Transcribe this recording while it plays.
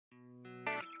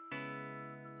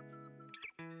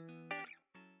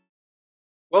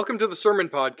Welcome to the Sermon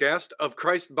Podcast of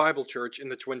Christ Bible Church in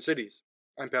the Twin Cities.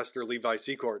 I'm Pastor Levi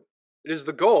Secord. It is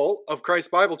the goal of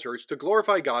Christ Bible Church to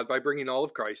glorify God by bringing all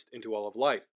of Christ into all of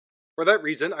life. For that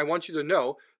reason, I want you to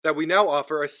know that we now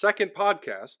offer a second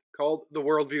podcast called The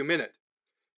Worldview Minute.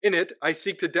 In it, I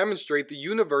seek to demonstrate the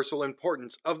universal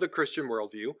importance of the Christian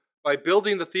worldview by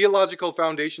building the theological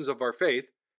foundations of our faith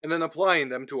and then applying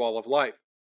them to all of life.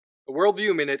 The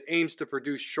Worldview Minute aims to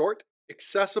produce short,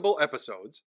 accessible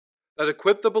episodes that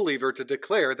equip the believer to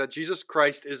declare that Jesus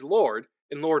Christ is Lord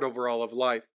and Lord over all of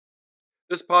life.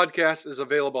 This podcast is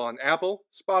available on Apple,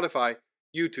 Spotify,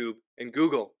 YouTube, and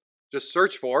Google. Just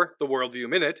search for The Worldview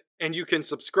Minute, and you can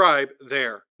subscribe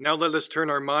there. Now let us turn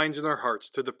our minds and our hearts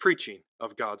to the preaching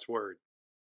of God's Word.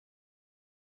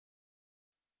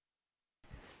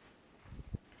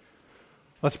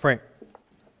 Let's pray.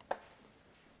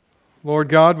 Lord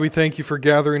God, we thank you for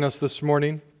gathering us this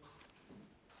morning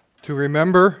to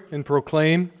remember and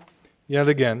proclaim yet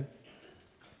again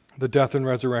the death and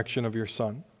resurrection of your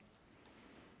Son.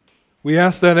 We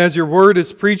ask that as your word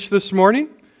is preached this morning,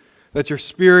 that your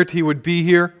Spirit, he would be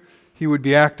here, he would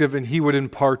be active, and he would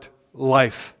impart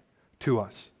life to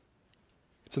us.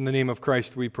 It's in the name of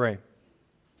Christ we pray.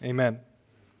 Amen.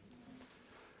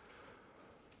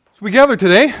 So we gather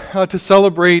today to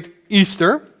celebrate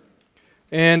Easter,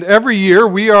 and every year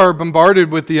we are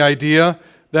bombarded with the idea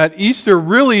that Easter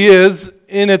really is,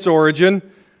 in its origin,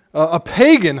 a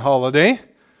pagan holiday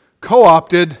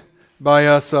co-opted by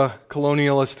us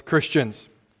colonialist Christians.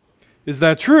 Is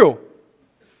that true?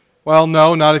 Well,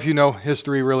 no, not if you know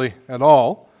history really at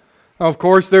all. Now, of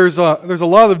course, there's a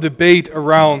lot of debate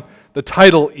around the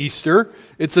title Easter.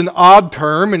 It's an odd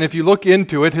term, and if you look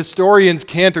into it, historians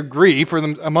can't agree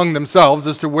among themselves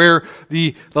as to where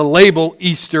the label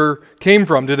Easter came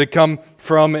from. Did it come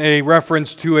from a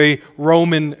reference to a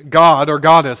Roman god or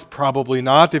goddess? Probably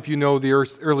not. If you know the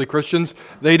early Christians,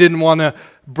 they didn't want to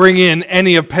bring in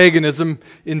any of paganism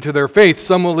into their faith.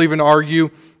 Some will even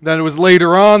argue that it was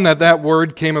later on that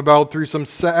word came about through some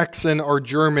Saxon or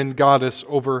German goddess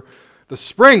over the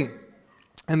spring.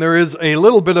 And there is a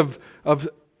little bit of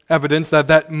evidence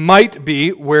that might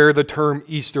be where the term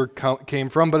Easter came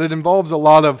from, but it involves a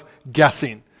lot of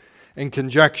guessing and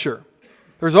conjecture.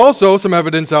 There's also some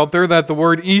evidence out there that the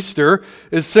word Easter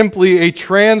is simply a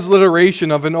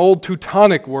transliteration of an old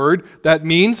Teutonic word that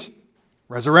means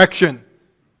resurrection.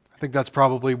 I think that's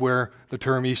probably where the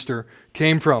term Easter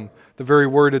came from. The very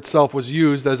word itself was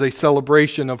used as a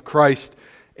celebration of Christ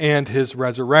and his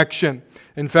resurrection.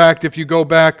 In fact, if you go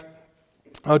back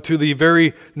to the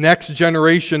very next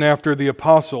generation after the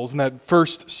apostles, in that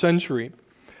first century,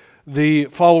 the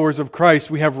followers of Christ,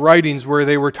 we have writings where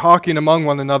they were talking among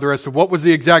one another as to what was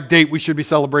the exact date we should be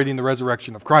celebrating the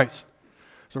resurrection of Christ.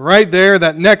 So right there,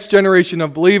 that next generation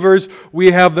of believers,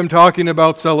 we have them talking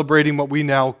about celebrating what we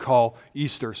now call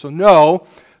Easter. So no,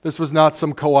 this was not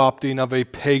some co-opting of a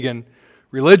pagan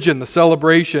religion. The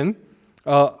celebration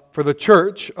for the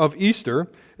church of Easter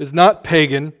is not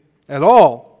pagan at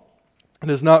all. It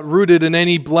is not rooted in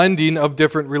any blending of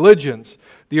different religions.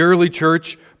 The early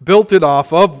church built it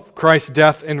off of Christ's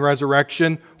death and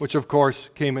resurrection, which of course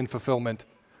came in fulfillment,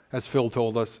 as Phil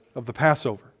told us, of the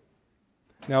Passover.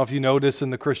 Now, if you notice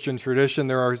in the Christian tradition,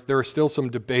 there are still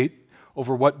some debate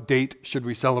over what date should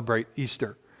we celebrate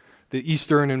Easter. The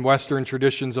Eastern and Western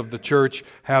traditions of the church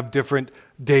have different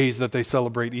days that they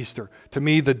celebrate Easter. To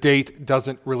me, the date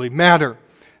doesn't really matter.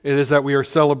 It is that we are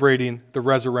celebrating the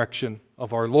resurrection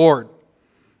of our Lord.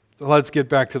 So let's get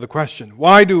back to the question.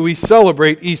 Why do we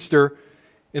celebrate Easter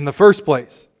in the first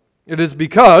place? It is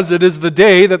because it is the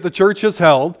day that the church has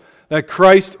held that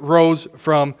Christ rose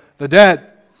from the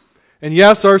dead. And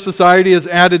yes, our society has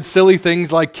added silly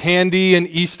things like candy and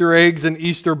Easter eggs and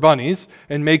Easter bunnies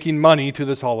and making money to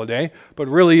this holiday. But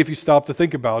really, if you stop to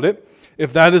think about it,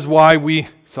 if that is why we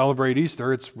celebrate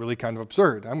Easter, it's really kind of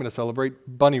absurd. I'm going to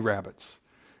celebrate bunny rabbits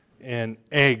and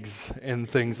eggs and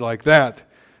things like that.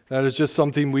 That is just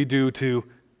something we do to,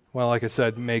 well, like I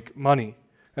said, make money.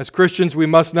 As Christians, we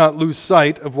must not lose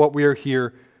sight of what we are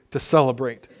here to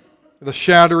celebrate: the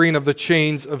shattering of the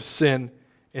chains of sin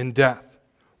and death.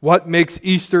 What makes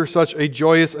Easter such a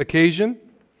joyous occasion?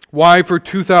 Why for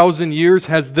 2,000 years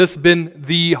has this been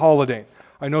the holiday?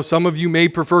 I know some of you may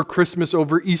prefer Christmas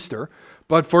over Easter,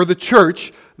 but for the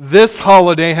church, this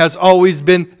holiday has always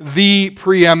been the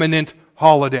preeminent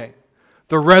holiday: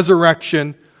 the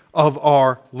resurrection of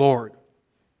our Lord.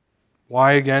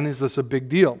 Why, again, is this a big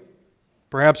deal?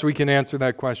 Perhaps we can answer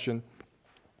that question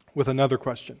with another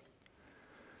question.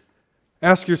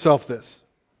 Ask yourself this: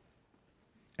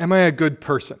 am I a good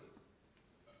person?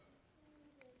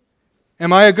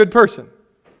 Am I a good person?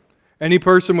 Any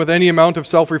person with any amount of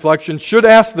self-reflection should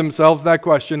ask themselves that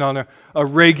question on a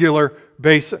regular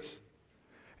basis.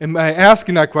 And by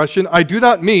asking that question, I do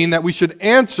not mean that we should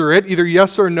answer it either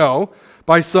yes or no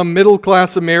by some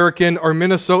middle-class American or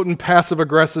Minnesotan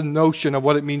passive-aggressive notion of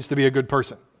what it means to be a good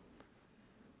person.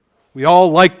 We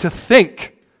all like to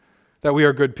think that we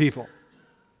are good people.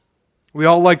 We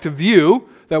all like to view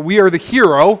that we are the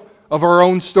hero of our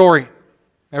own story.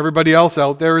 Everybody else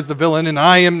out there is the villain, and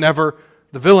I am never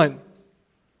the villain.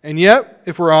 And yet,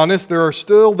 if we're honest, there are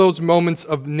still those moments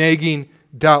of nagging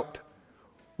doubt.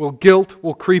 Guilt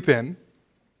will creep in,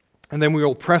 and then we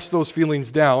will press those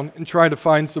feelings down and try to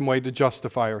find some way to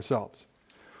justify ourselves.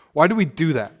 Why do we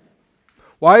do that?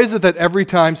 Why is it that every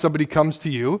time somebody comes to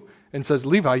you and says,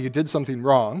 Levi, you did something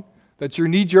wrong, that your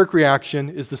knee-jerk reaction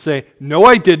is to say, no,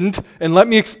 I didn't, and let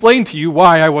me explain to you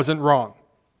why I wasn't wrong?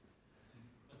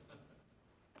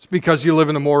 It's because you live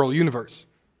in a moral universe.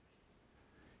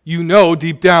 You know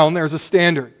deep down there's a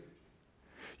standard.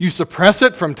 You suppress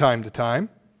it from time to time,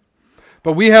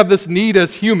 but we have this need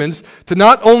as humans to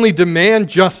not only demand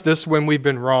justice when we've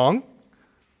been wrong,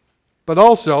 but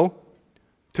also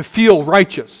to feel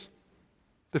righteous,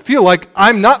 to feel like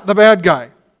I'm not the bad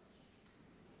guy.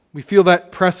 We feel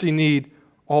that pressing need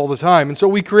all the time. And so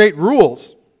we create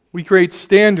rules, we create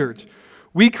standards,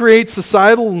 we create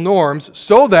societal norms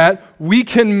so that we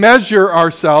can measure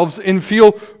ourselves and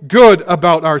feel good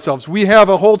about ourselves. We have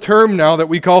a whole term now that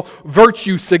we call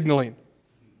virtue signaling.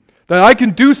 That I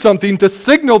can do something to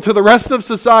signal to the rest of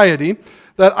society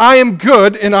that I am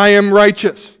good and I am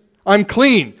righteous. I'm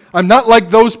clean. I'm not like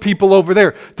those people over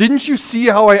there. Didn't you see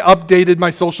how I updated my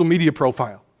social media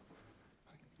profile?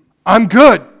 I'm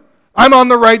good. I'm on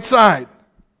the right side.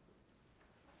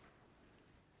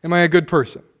 Am I a good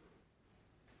person?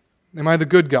 Am I the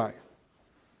good guy?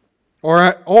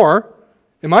 Or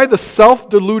am I the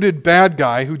self-deluded bad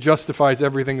guy who justifies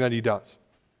everything that he does?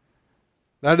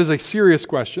 That is a serious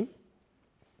question,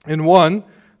 and one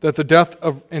that the death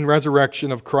and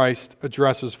resurrection of Christ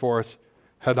addresses for us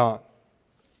head on.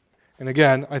 And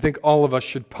again, I think all of us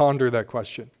should ponder that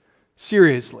question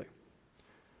seriously.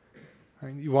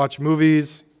 You watch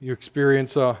movies, you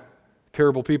experience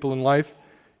terrible people in life,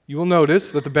 you will notice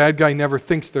that the bad guy never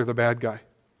thinks they're the bad guy.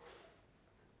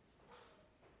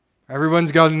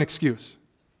 Everyone's got an excuse.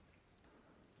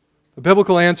 The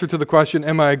biblical answer to the question,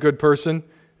 am I a good person,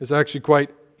 is actually quite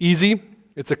easy.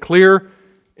 It's a clear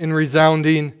and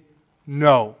resounding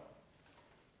no.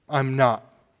 I'm not.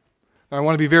 Now, I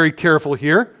want to be very careful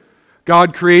here.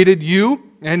 God created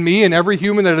you and me and every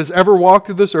human that has ever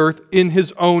walked this earth in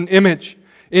His own image.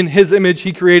 In His image,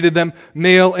 He created them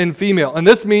male and female. And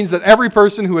this means that every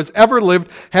person who has ever lived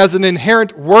has an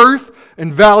inherent worth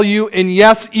and value, and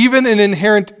yes, even an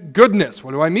inherent goodness.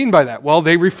 What do I mean by that? Well,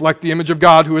 they reflect the image of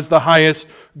God, who is the highest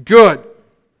good.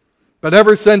 But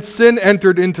ever since sin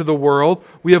entered into the world,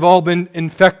 we have all been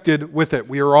infected with it.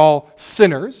 We are all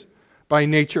sinners by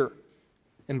nature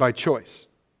and by choice.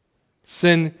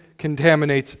 Sin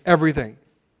contaminates everything.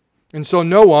 And so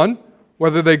no one,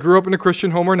 whether they grew up in a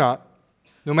Christian home or not,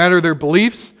 no matter their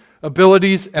beliefs,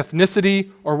 abilities,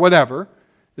 ethnicity, or whatever,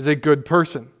 is a good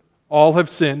person. All have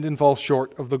sinned and fall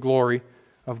short of the glory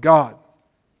of God.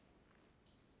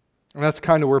 And that's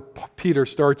kind of where Peter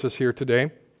starts us here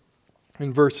today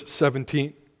in verse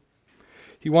 17.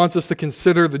 He wants us to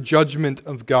consider the judgment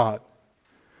of God.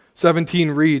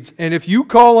 17 reads, "And if you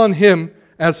call on Him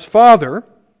as Father,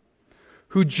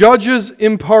 who judges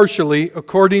impartially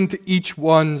according to each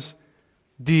one's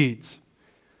deeds."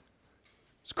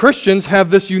 Christians have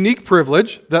this unique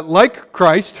privilege that, like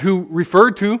Christ, who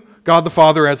referred to God the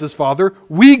Father as His Father,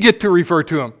 we get to refer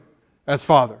to Him as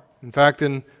Father. In fact,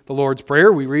 in the Lord's Prayer,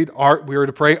 we read, we are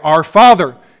to pray, "Our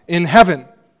Father in heaven."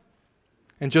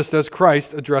 And just as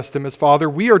Christ addressed Him as Father,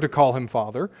 we are to call Him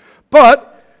Father.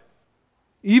 But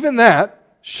even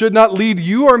that should not lead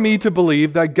you or me to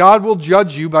believe that God will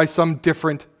judge you by some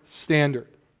different standard.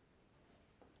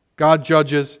 God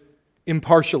judges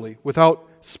impartially, without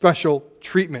special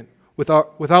treatment,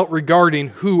 without regarding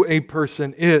who a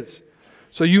person is.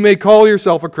 So you may call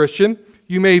yourself a Christian,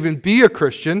 you may even be a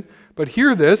Christian, but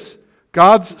hear this,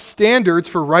 God's standards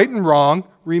for right and wrong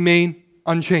remain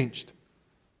unchanged.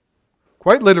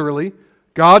 Quite literally,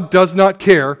 God does not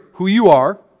care who you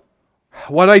are,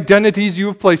 what identities you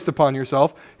have placed upon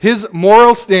yourself. His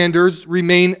moral standards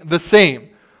remain the same,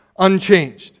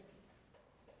 unchanged.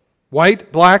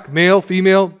 White, black, male,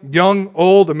 female, young,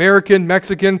 old, American,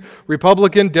 Mexican,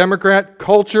 Republican, Democrat,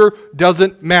 culture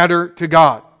doesn't matter to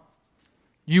God.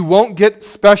 You won't get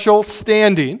special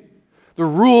standing. The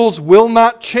rules will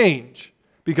not change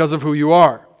because of who you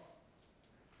are.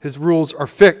 His rules are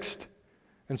fixed,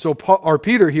 And so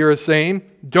Peter here is saying,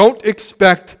 don't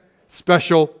expect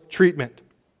special treatment.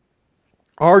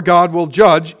 Our God will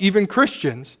judge even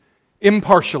Christians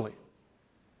impartially.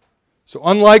 So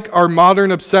unlike our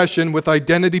modern obsession with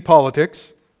identity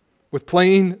politics, with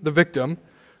playing the victim,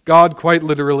 God quite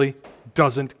literally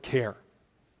doesn't care.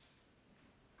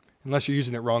 Unless you're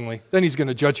using it wrongly, then he's going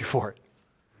to judge you for it.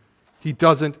 He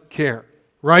doesn't care.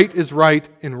 Right is right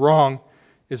and wrong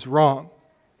is wrong.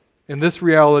 And this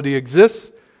reality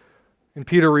exists, and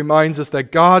Peter reminds us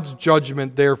that God's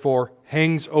judgment, therefore,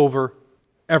 hangs over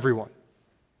everyone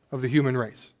of the human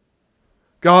race.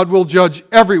 God will judge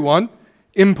everyone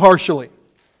impartially.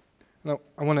 Now,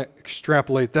 I want to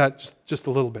extrapolate that just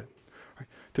a little bit. Right.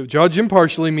 To judge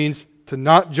impartially means to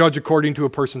not judge according to a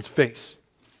person's face.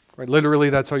 Right? Literally,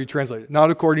 that's how you translate it. Not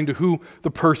according to who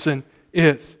the person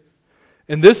is.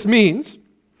 And this means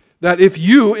that if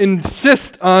you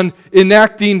insist on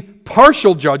enacting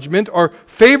partial judgment or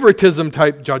favoritism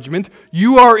type judgment,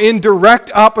 you are in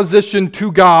direct opposition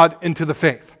to God and to the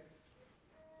faith.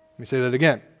 Let me say that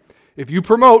again. If you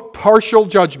promote partial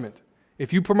judgment,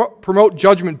 if you promote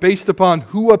judgment based upon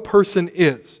who a person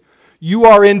is, you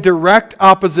are in direct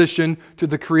opposition to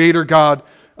the Creator God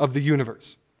of the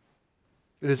universe.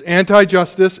 It is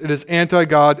anti-justice, it is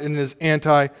anti-God, and it is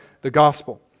anti-the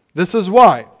gospel. This is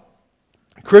why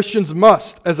Christians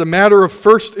must, as a matter of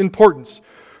first importance,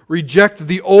 reject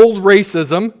the old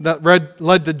racism that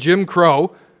led to Jim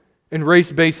Crow and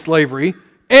race-based slavery,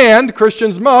 and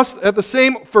Christians must, at the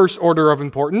same first order of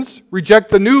importance, reject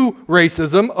the new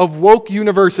racism of woke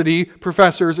university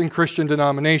professors in Christian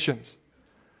denominations.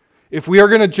 If we are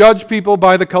going to judge people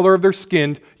by the color of their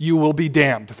skin, you will be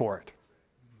damned for it.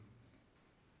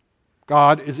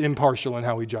 God is impartial in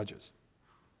how he judges.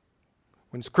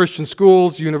 When Christian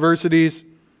schools, universities,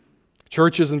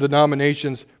 churches, and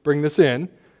denominations bring this in,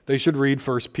 they should read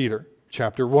 1 Peter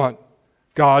chapter 1.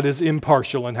 God is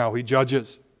impartial in how he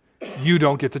judges. You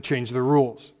don't get to change the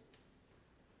rules.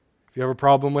 If you have a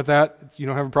problem with that, you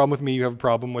don't have a problem with me, you have a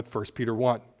problem with 1 Peter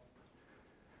 1.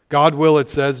 God will, it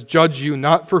says, judge you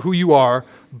not for who you are,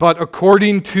 but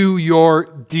according to your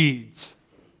deeds.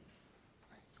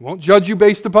 He won't judge you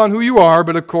based upon who you are,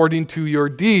 but according to your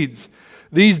deeds.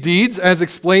 These deeds, as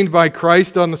explained by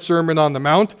Christ on the Sermon on the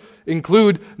Mount,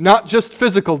 include not just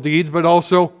physical deeds, but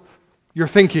also your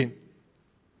thinking.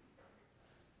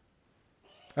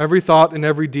 Every thought and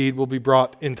every deed will be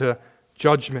brought into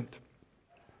judgment.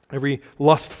 Every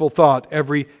lustful thought,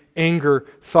 every anger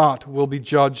thought will be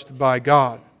judged by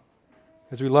God.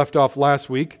 As we left off last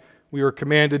week, we were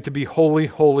commanded to be holy,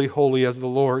 holy, holy as the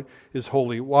Lord is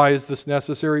holy. Why is this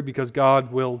necessary? Because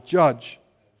God will judge.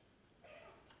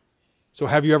 So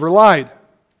have you ever lied?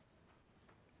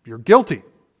 You're guilty.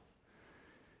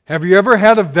 Have you ever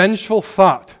had a vengeful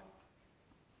thought?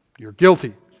 You're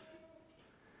guilty.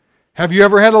 Have you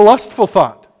ever had a lustful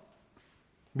thought?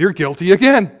 You're guilty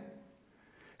again.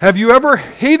 Have you ever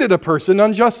hated a person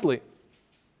unjustly?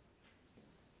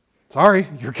 Sorry,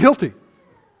 you're guilty.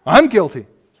 I'm guilty.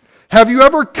 Have you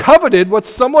ever coveted what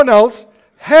someone else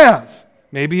has?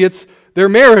 Maybe it's their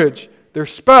marriage, their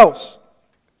spouse,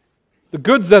 the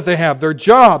goods that they have, their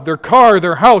job, their car,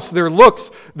 their house, their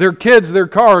looks, their kids, their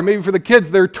car, maybe for the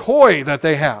kids, their toy that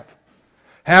they have.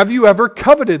 Have you ever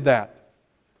coveted that?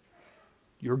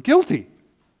 You're guilty.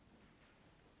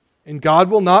 And God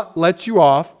will not let you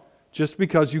off just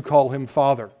because you call him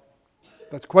Father.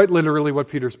 That's quite literally what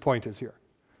Peter's point is here.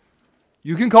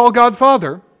 You can call God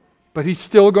Father, but he's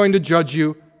still going to judge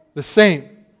you the same.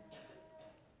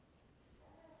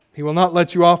 He will not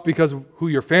let you off because of who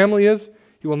your family is.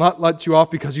 He will not let you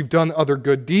off because you've done other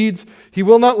good deeds. He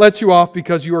will not let you off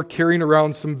because you are carrying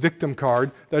around some victim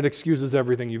card that excuses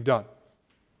everything you've done.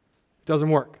 It doesn't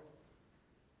work.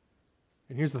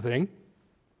 And here's the thing.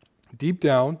 Deep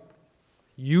down,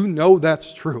 you know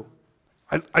that's true.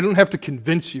 I don't have to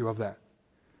convince you of that.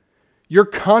 Your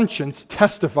conscience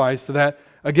testifies to that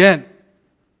again.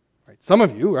 Right? Some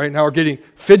of you right now are getting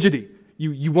fidgety.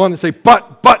 You want to say,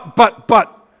 but.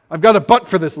 I've got a but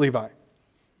for this, Levi.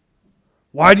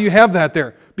 Why do you have that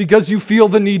there? Because you feel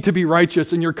the need to be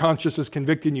righteous and your conscience is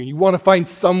convicting you. You want to find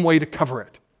some way to cover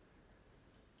it.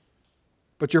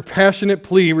 But your passionate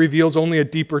plea reveals only a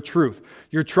deeper truth.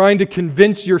 You're trying to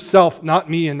convince yourself, not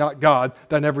me and not God,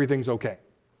 that everything's okay.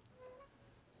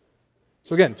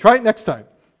 So again, try it next time.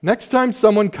 Next time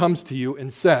someone comes to you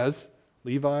and says,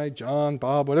 Levi, John,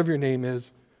 Bob, whatever your name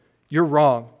is, you're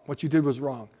wrong. What you did was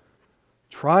wrong.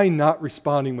 Try not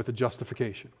responding with a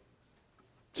justification.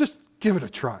 Just give it a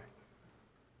try.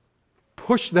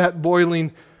 Push that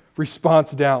boiling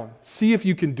response down. See if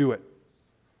you can do it.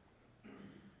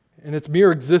 And its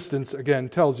mere existence, again,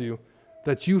 tells you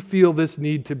that you feel this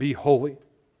need to be holy?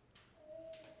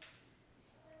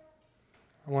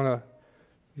 I want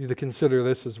you to consider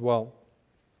this as well.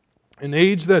 An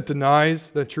age that denies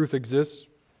that truth exists,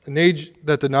 an age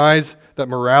that denies that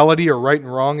morality or right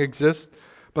and wrong exists,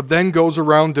 but then goes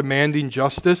around demanding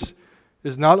justice,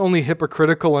 is not only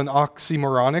hypocritical and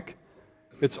oxymoronic,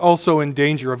 it's also in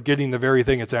danger of getting the very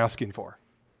thing it's asking for,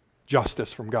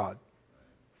 justice from God.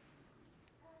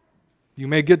 You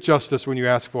may get justice when you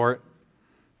ask for it,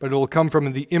 but it will come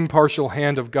from the impartial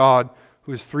hand of God,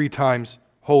 who is 3 times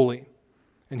holy,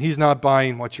 and He's not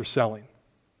buying what you're selling.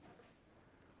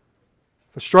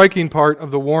 The striking part of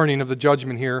the warning of the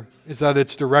judgment here is that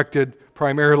it's directed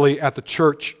primarily at the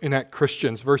church and at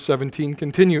Christians. Verse 17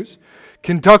 continues,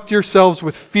 "Conduct yourselves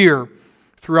with fear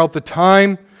throughout the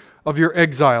time of your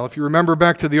exile." If you remember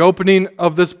back to the opening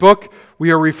of this book,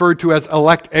 we are referred to as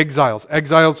elect exiles.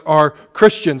 Exiles are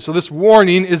Christians. So this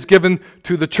warning is given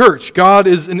to the church. God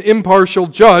is an impartial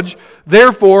judge.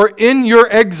 Therefore, in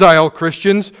your exile,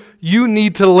 Christians, you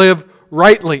need to live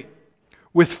rightly,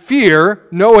 with fear,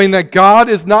 knowing that God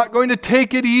is not going to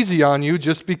take it easy on you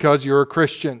just because you're a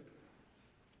Christian.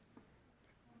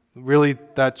 Really,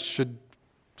 that should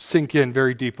sink in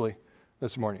very deeply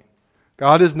this morning.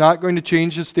 God is not going to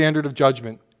change His standard of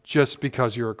judgment just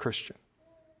because you're a Christian.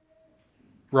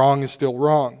 Wrong is still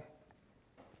wrong.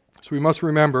 So we must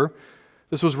remember,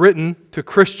 this was written to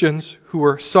Christians who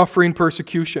were suffering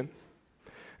persecution.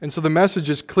 And so the message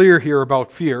is clear here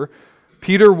about fear.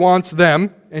 Peter wants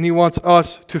them, and he wants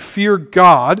us to fear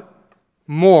God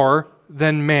more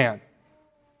than man.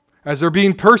 As they're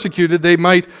being persecuted, they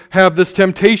might have this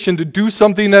temptation to do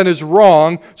something that is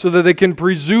wrong so that they can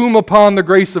presume upon the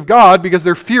grace of God because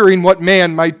they're fearing what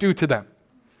man might do to them.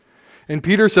 And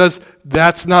Peter says,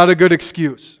 that's not a good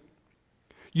excuse.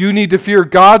 You need to fear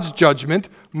God's judgment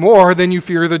more than you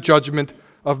fear the judgment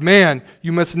of man.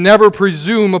 You must never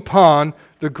presume upon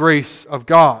the grace of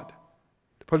God.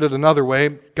 To put it another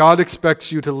way, God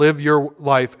expects you to live your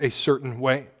life a certain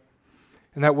way.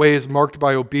 And that way is marked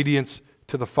by obedience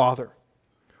to the Father.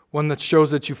 One that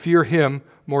shows that you fear Him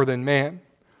more than man.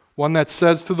 One that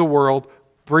says to the world,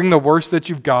 bring the worst that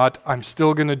you've got, I'm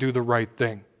still going to do the right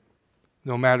thing,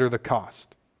 no matter the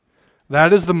cost.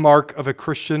 That is the mark of a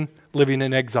Christian living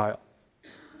in exile.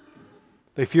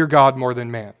 They fear God more than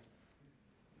man.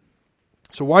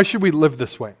 So why should we live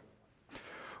this way?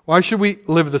 Why should we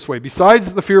live this way?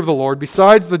 Besides the fear of the Lord,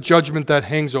 besides the judgment that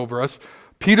hangs over us,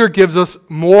 Peter gives us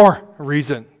more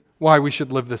reason why we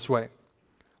should live this way.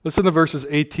 Listen to verses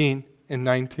 18 and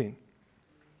 19.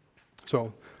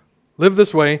 So, live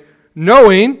this way,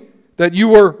 knowing that you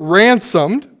were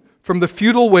ransomed from the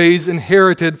futile ways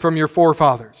inherited from your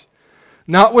forefathers,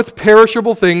 not with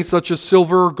perishable things such as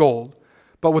silver or gold,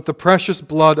 but with the precious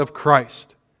blood of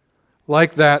Christ,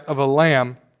 like that of a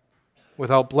lamb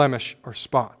without blemish or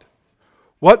spot.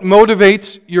 What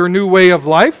motivates your new way of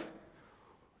life?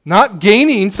 Not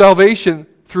gaining salvation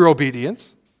through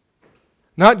obedience,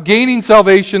 not gaining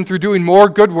salvation through doing more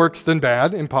good works than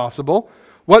bad, impossible.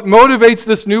 What motivates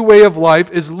this new way of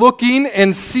life is looking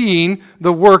and seeing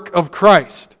the work of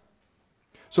Christ.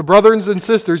 So brothers and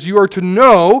sisters, you are to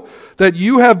know that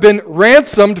you have been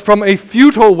ransomed from a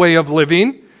futile way of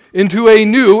living into a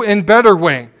new and better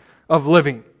way of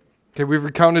living. Okay, we've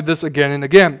recounted this again and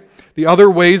again. The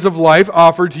other ways of life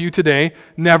offered to you today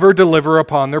never deliver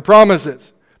upon their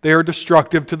promises. They are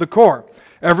destructive to the core.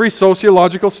 Every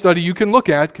sociological study you can look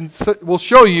at will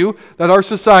show you that our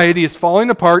society is falling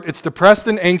apart. It's depressed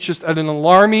and anxious at an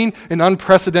alarming and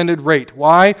unprecedented rate.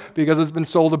 Why? Because it's been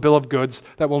sold a bill of goods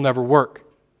that will never work.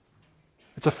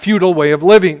 It's a futile way of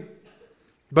living.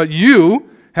 But you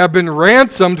have been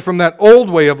ransomed from that old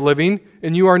way of living,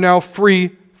 and you are now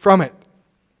free from it.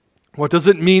 What does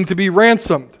it mean to be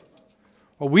ransomed?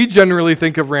 Well, we generally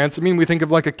think of ransoming, we think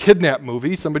of like a kidnap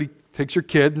movie. Somebody takes your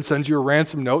kid and sends you a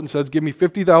ransom note and says, give me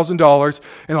 $50,000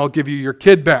 and I'll give you your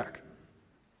kid back.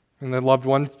 And the loved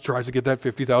one tries to get that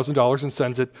 $50,000 and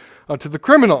sends it to the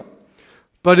criminal.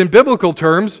 But in biblical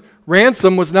terms,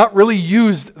 ransom was not really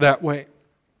used that way.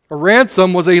 A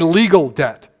ransom was a legal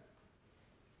debt.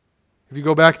 If you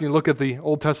go back and you look at the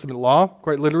Old Testament law,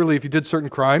 quite literally, if you did certain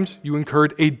crimes, you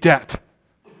incurred a debt.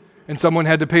 And someone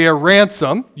had to pay a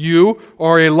ransom, you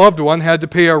or a loved one had to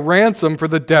pay a ransom for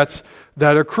the debts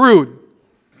that accrued.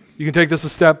 You can take this a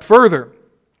step further.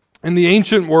 In the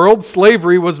ancient world,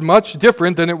 slavery was much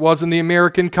different than it was in the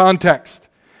American context.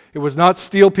 It was not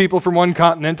steal people from one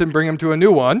continent and bring them to a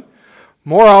new one.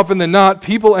 More often than not,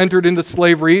 people entered into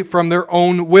slavery from their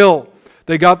own will.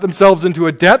 They got themselves into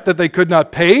a debt that they could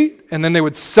not pay, and then they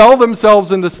would sell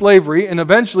themselves into slavery, and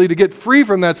eventually, to get free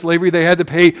from that slavery, they had to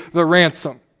pay the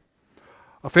ransom.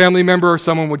 A family member or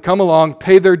someone would come along,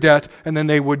 pay their debt, and then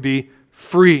they would be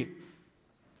free.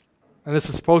 And this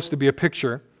is supposed to be a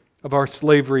picture of our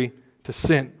slavery to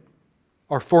sin,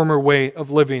 our former way of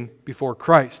living before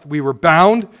Christ. We were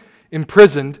bound,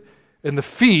 imprisoned, and the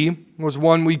fee was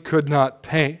one we could not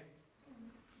pay.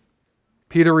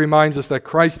 Peter reminds us that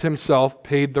Christ himself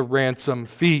paid the ransom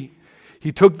fee.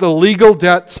 He took the legal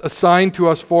debts assigned to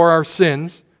us for our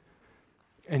sins,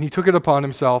 and he took it upon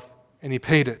himself, and he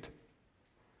paid it.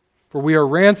 For we are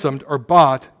ransomed or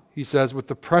bought, he says, with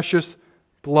the precious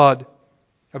blood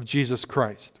of Jesus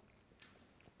Christ.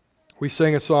 We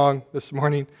sang a song this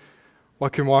morning,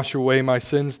 "What can wash away my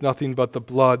sins? Nothing but the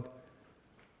blood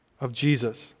of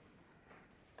Jesus."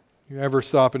 You ever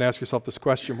stop and ask yourself this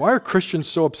question, why are Christians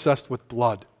so obsessed with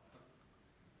blood?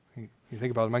 You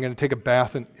think about it, am I going to take a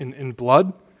bath in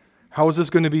blood? How is this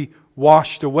going to be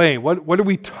washed away? What are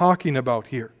we talking about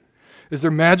here? Is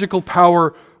there magical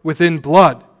power within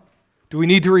blood? Do we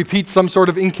need to repeat some sort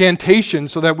of incantation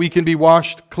so that we can be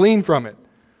washed clean from it?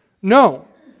 No.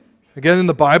 Again, in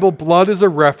the Bible, blood is a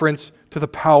reference to the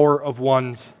power of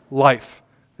one's life.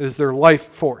 It is their life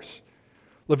force.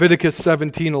 Leviticus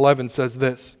 17:11 says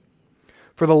this,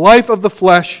 "For the life of the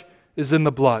flesh is in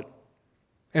the blood,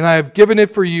 and I have given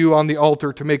it for you on the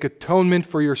altar to make atonement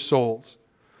for your souls.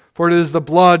 For it is the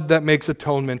blood that makes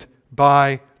atonement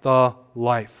by the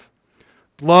life."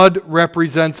 Blood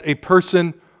represents a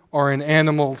person or an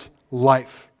animal's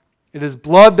life. It is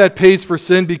blood that pays for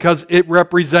sin because it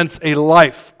represents a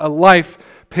life. A life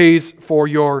pays for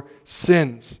your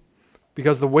sins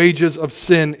because the wages of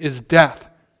sin is death.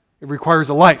 It requires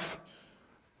a life.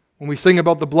 When we sing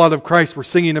about the blood of Christ, we're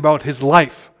singing about his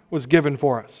life was given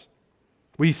for us.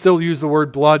 We still use the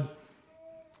word blood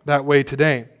that way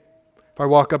today. If I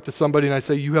walk up to somebody and I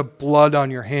say, "You have blood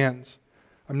on your hands,"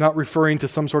 I'm not referring to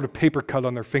some sort of paper cut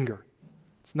on their finger.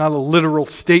 It's not a literal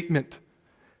statement.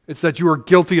 It's that you are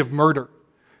guilty of murder.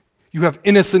 You have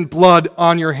innocent blood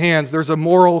on your hands. There's a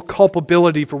moral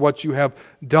culpability for what you have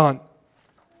done.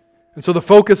 And so the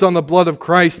focus on the blood of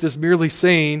Christ is merely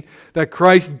saying that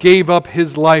Christ gave up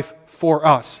his life for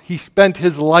us. He spent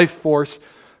his life force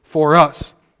for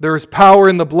us. There is power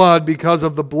in the blood because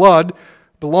of the blood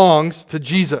belongs to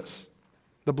Jesus.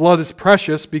 The blood is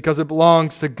precious because it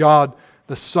belongs to God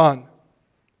the Son.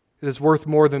 It is worth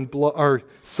more than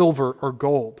silver or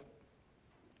gold.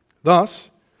 Thus,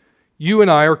 you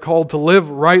and I are called to live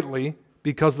rightly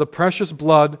because the precious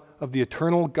blood of the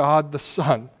eternal God the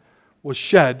Son was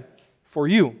shed for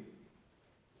you.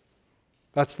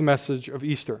 That's the message of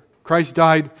Easter. Christ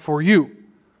died for you.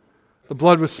 The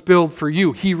blood was spilled for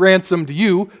you. He ransomed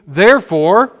you.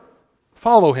 Therefore,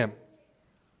 follow him.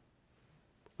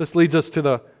 This leads us to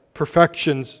the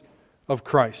perfections of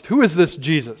Christ. Who is this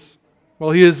Jesus?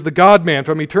 Well, he is the God-man.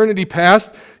 From eternity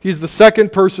past, he's the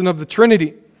second person of the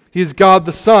Trinity. He is God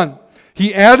the Son.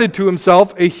 He added to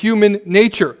himself a human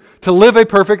nature to live a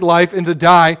perfect life and to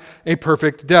die a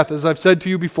perfect death. As I've said to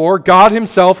you before, God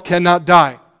himself cannot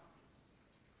die.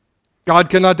 God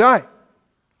cannot die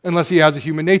unless he has a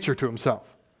human nature to himself.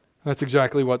 And that's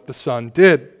exactly what the Son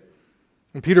did.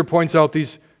 And Peter points out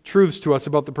these truths to us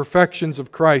about the perfections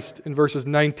of Christ in verses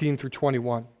 19 through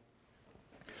 21.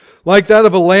 Like that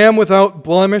of a lamb without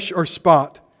blemish or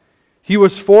spot, he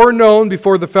was foreknown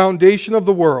before the foundation of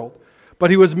the world, but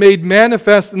he was made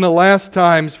manifest in the last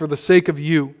times for the sake of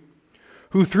you,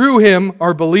 who through him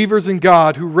are believers in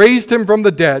God, who raised him from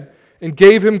the dead and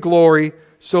gave him glory,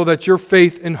 so that your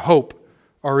faith and hope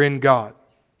are in God.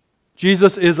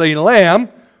 Jesus is a lamb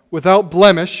without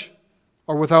blemish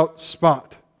or without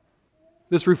spot.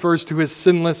 This refers to his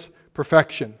sinless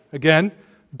perfection. Again,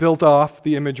 built off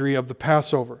the imagery of the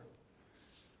Passover.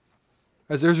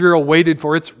 As Israel waited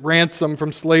for its ransom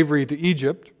from slavery to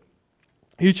Egypt,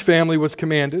 each family was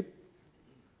commanded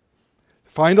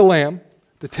to find a lamb,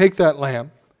 to take that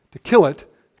lamb, to kill it,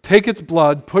 take its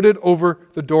blood, put it over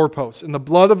the doorposts. And the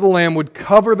blood of the lamb would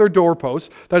cover their doorposts,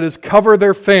 that is, cover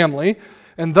their family,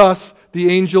 and thus the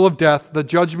angel of death, the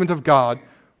judgment of God,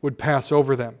 would pass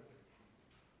over them.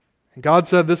 And God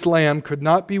said this lamb could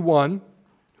not be one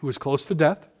who was close to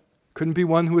death, couldn't be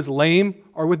one who was lame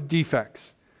or with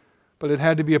defects, but it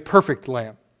had to be a perfect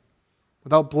lamb,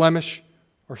 without blemish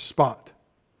or spot.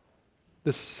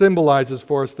 This symbolizes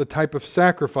for us the type of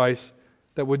sacrifice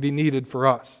that would be needed for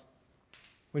us.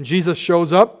 When Jesus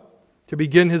shows up to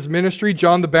begin his ministry,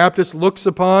 John the Baptist looks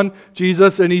upon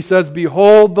Jesus and he says,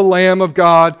 "Behold the Lamb of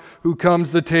God who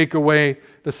comes to take away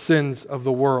the sins of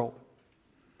the world."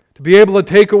 To be able to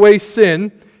take away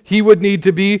sin, he would need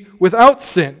to be without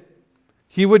sin.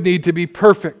 He would need to be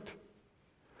perfect.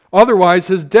 Otherwise,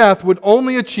 his death would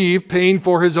only achieve paying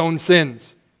for his own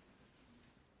sins.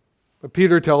 But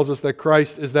Peter tells us that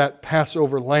Christ is that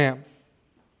Passover lamb,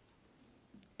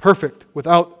 perfect,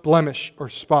 without blemish or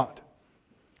spot.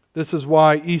 This is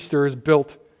why Easter is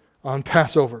built on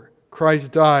Passover.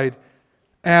 Christ died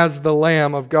as the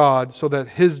Lamb of God so that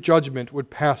His judgment would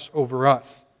pass over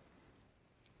us.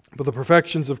 But the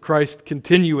perfections of Christ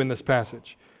continue in this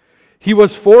passage. He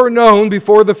was foreknown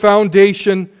before the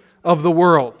foundation of the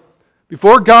world.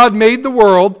 Before God made the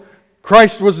world,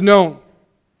 Christ was known.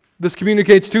 This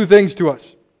communicates two things to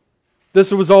us.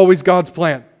 This was always God's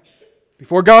plan.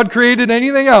 Before God created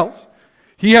anything else,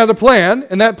 He had a plan,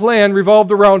 and that plan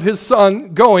revolved around His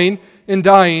Son going and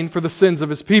dying for the sins of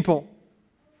His people.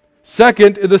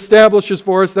 Second, it establishes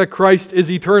for us that Christ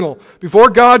is eternal. Before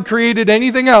God created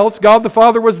anything else, God the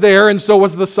Father was there, and so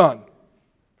was the Son.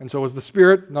 And so was the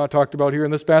Spirit, not talked about here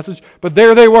in this passage, but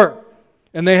there they were,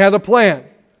 and they had a plan.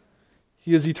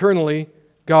 He is eternally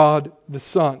God the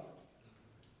Son.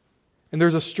 And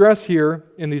there's a stress here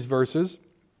in these verses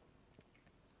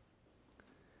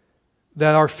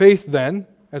that our faith then,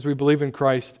 as we believe in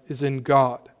Christ, is in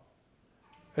God.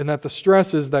 And that the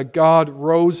stress is that God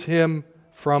rose Him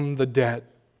from the dead.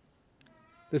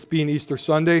 This being Easter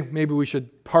Sunday, maybe we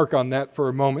should park on that for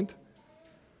a moment.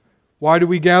 Why do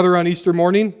we gather on Easter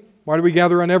morning? Why do we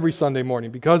gather on every Sunday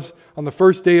morning? Because on the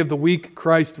first day of the week,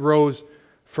 Christ rose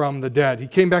from the dead. He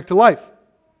came back to life.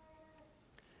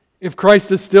 If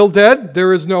Christ is still dead,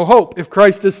 there is no hope. If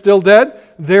Christ is still dead,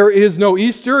 there is no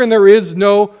Easter and there is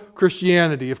no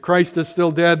Christianity. If Christ is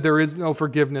still dead, there is no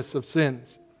forgiveness of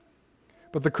sins.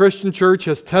 But the Christian church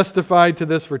has testified to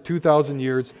this for 2,000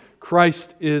 years.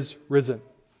 Christ is risen.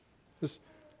 Just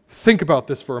think about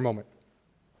this for a moment.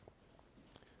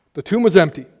 The tomb was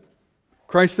empty.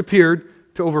 Christ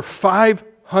appeared to over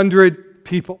 500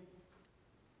 people.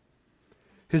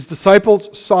 His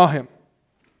disciples saw Him.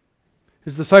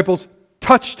 His disciples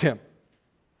touched Him.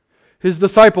 His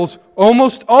disciples,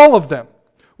 almost all of them,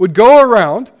 would go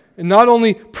around and not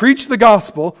only preach the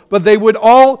gospel, but they would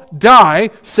all die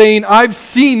saying, "I've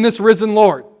seen this risen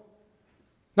Lord."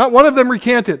 Not one of them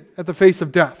recanted at the face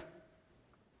of death.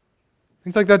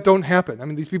 Things like that don't happen. I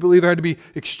mean, these people either had to be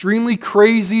extremely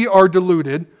crazy or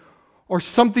deluded, or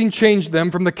something changed them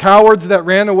from the cowards that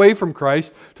ran away from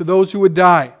Christ to those who would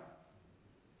die.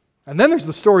 And then there's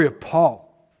the story of Paul,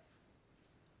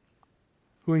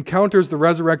 who encounters the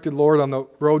resurrected Lord on the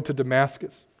road to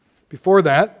Damascus. Before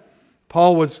that,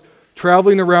 Paul was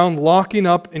traveling around locking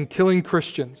up and killing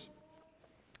Christians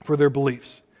for their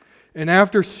beliefs. And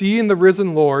after seeing the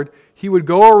risen Lord, he would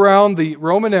go around the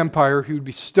Roman Empire, he would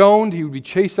be stoned, he would be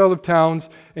chased out of towns,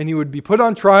 and he would be put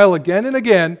on trial again and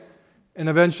again, and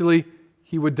eventually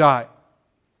he would die.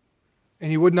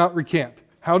 And he would not recant.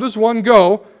 How does one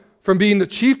go from being the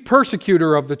chief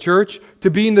persecutor of the church to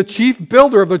being the chief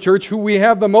builder of the church, who we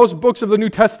have the most books of the New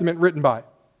Testament written by?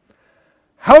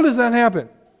 How does that happen?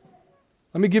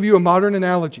 Let me give you a modern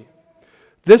analogy.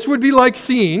 This would be like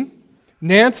seeing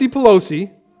Nancy Pelosi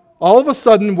all of a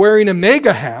sudden wearing a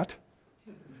MAGA hat,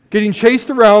 getting chased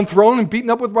around, thrown and beaten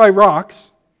up with by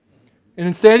rocks, and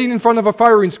then standing in front of a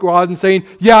firing squad and saying,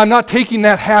 "Yeah, I'm not taking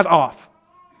that hat off."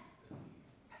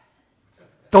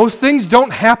 Those things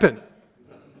don't happen.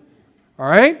 All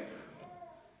right?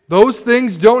 Those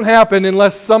things don't happen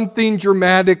unless something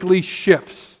dramatically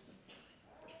shifts.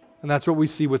 And that's what we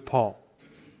see with Paul.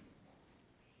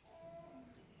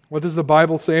 What does the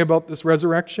Bible say about this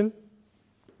resurrection?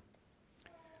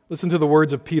 Listen to the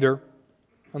words of Peter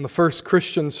on the first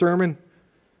Christian sermon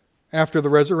after the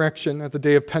resurrection at the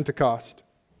day of Pentecost.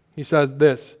 He said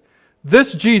this: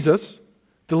 "This Jesus,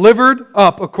 delivered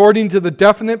up according to the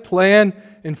definite plan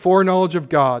and foreknowledge of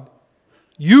God,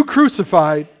 you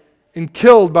crucified and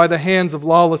killed by the hands of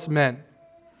lawless men.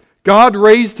 God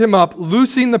raised Him up,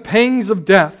 loosing the pangs of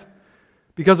death,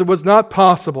 because it was not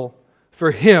possible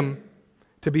for Him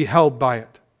to be held by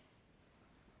it."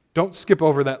 Don't skip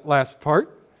over that last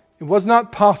part. It was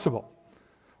not possible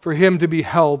for Him to be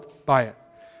held by it.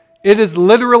 It is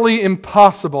literally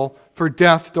impossible for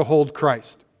death to hold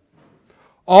Christ.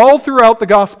 All throughout the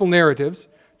gospel narratives,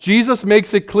 Jesus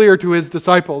makes it clear to His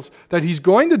disciples that He's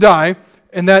going to die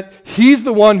and that He's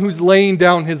the one who's laying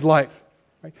down His life.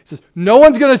 He says, "No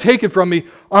one's going to take it from me.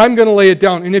 I'm going to lay it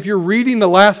down." And if you're reading the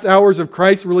last hours of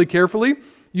Christ really carefully,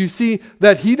 you see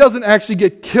that He doesn't actually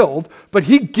get killed, but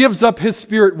He gives up His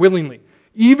spirit willingly.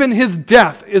 Even His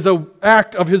death is an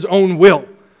act of His own will.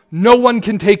 No one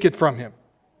can take it from Him.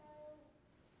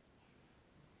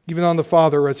 Even on the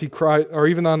Father, as He cries, or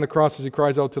even on the cross as He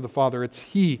cries out to the Father, it's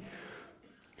He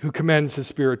who commends His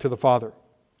Spirit to the Father.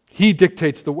 He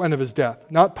dictates the when of His death.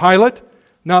 Not Pilate,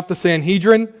 not the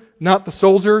Sanhedrin, not the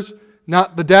soldiers,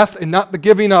 not the death, and not the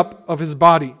giving up of His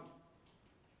body.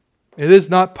 It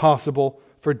is not possible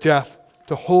for death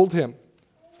to hold him.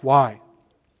 Why?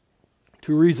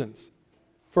 2 reasons.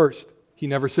 First, he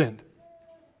never sinned.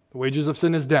 The wages of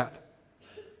sin is death.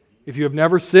 If you have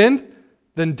never sinned,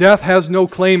 then death has no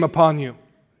claim upon you.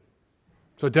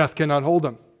 So death cannot hold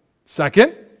him.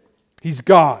 Second, he's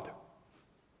God.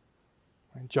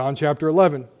 In John chapter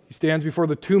 11, he stands before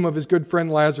the tomb of his good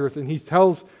friend Lazarus, and he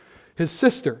tells his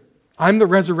sister, I'm the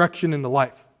resurrection and the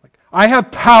life. I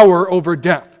have power over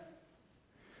death.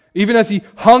 Even as he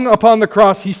hung upon the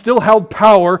cross, he still held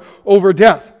power over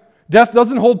death. Death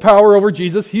doesn't hold power over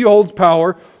Jesus. He holds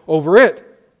power over it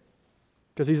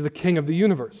because he's the king of the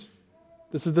universe.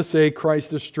 This is to say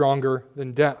Christ is stronger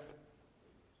than death.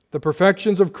 The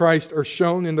perfections of Christ are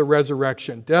shown in the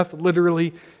resurrection. Death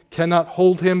literally cannot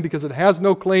hold him because it has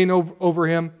no claim over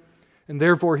him, and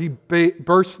therefore he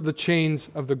bursts the chains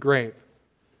of the grave.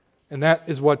 And that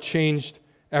is what changed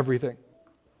everything.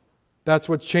 That's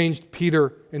what changed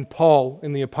Peter and Paul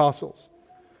and the apostles.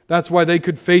 That's why they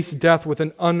could face death with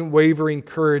an unwavering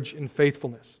courage and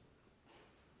faithfulness.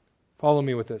 Follow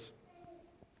me with this.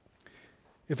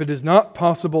 If it is not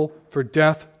possible for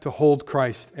death to hold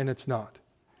Christ, and it's not,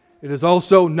 it is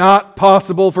also not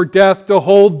possible for death to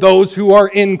hold those who are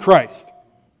in Christ.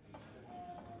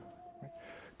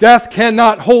 Death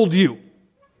cannot hold you.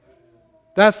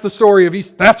 That's the story of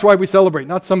Easter. That's why we celebrate,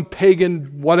 not some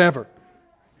pagan whatever.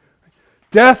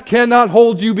 Death cannot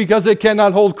hold you because it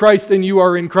cannot hold Christ and you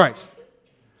are in Christ.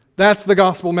 That's the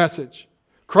gospel message.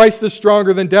 Christ is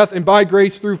stronger than death, and by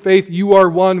grace through faith you are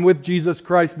one with Jesus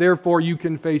Christ. Therefore you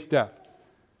can face death.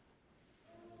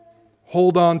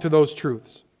 Hold on to those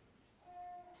truths.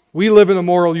 We live in a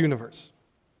moral universe.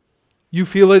 You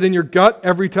feel it in your gut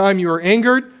every time you are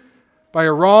angered by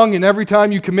a wrong, and every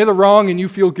time you commit a wrong and you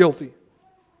feel guilty.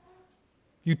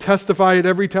 You testify it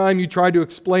every time you try to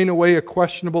explain away a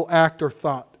questionable act or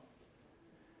thought.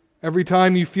 Every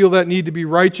time you feel that need to be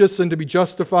righteous and to be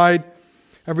justified.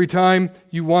 Every time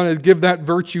you want to give that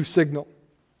virtue signal.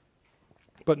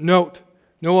 But note,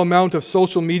 no amount of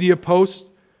social media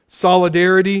posts,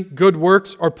 solidarity, good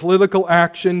works, or political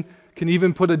action can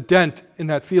even put a dent in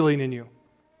that feeling in you.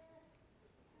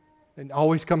 It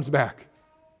always comes back.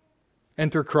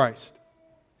 Enter Christ,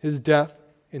 His death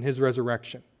and His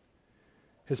resurrection.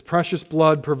 His precious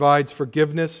blood provides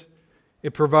forgiveness,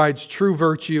 it provides true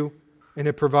virtue, and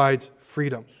it provides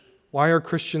freedom. Why are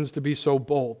Christians to be so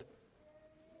bold?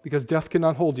 Because death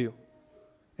cannot hold you,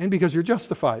 and because you're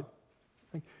justified.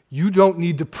 You don't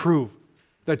need to prove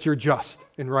that you're just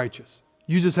and righteous.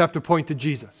 You just have to point to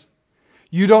Jesus.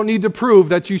 You don't need to prove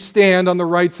that you stand on the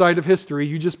right side of history.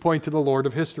 You just point to the Lord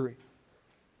of history.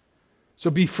 So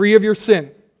be free of your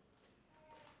sin.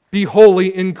 Be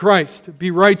holy in Christ.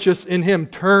 Be righteous in Him.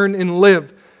 Turn and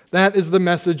live. That is the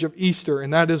message of Easter,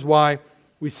 and that is why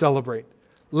we celebrate.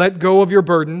 Let go of your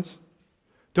burdens.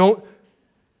 Don't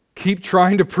keep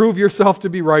trying to prove yourself to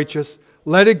be righteous.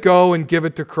 Let it go and give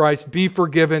it to Christ. Be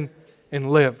forgiven and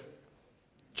live.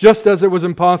 Just as it was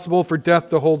impossible for death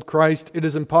to hold Christ, it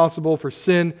is impossible for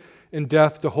sin and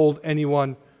death to hold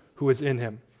anyone who is in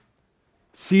Him.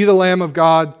 See the Lamb of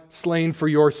God slain for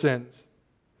your sins.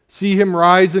 See Him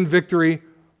rise in victory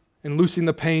and loosing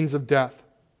the pains of death.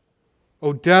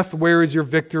 O death, where is your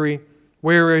victory?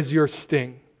 Where is your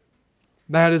sting?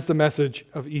 That is the message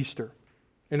of Easter.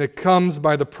 And it comes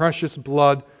by the precious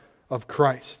blood of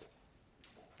Christ.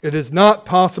 It is not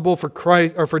possible for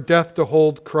Christ or for death to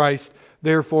hold Christ.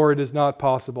 Therefore, it is not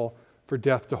possible for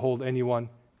death to hold anyone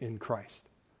in Christ.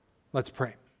 Let's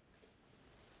pray.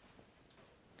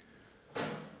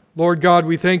 Lord God,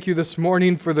 we thank You this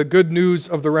morning for the good news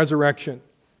of the resurrection.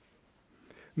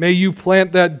 May You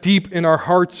plant that deep in our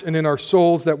hearts and in our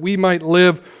souls that we might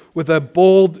live with a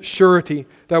bold surety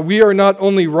that we are not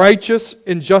only righteous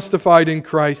and justified in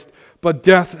Christ, but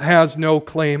death has no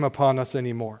claim upon us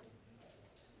anymore.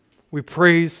 We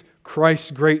praise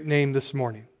Christ's great name this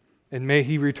morning, and may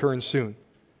He return soon.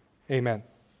 Amen.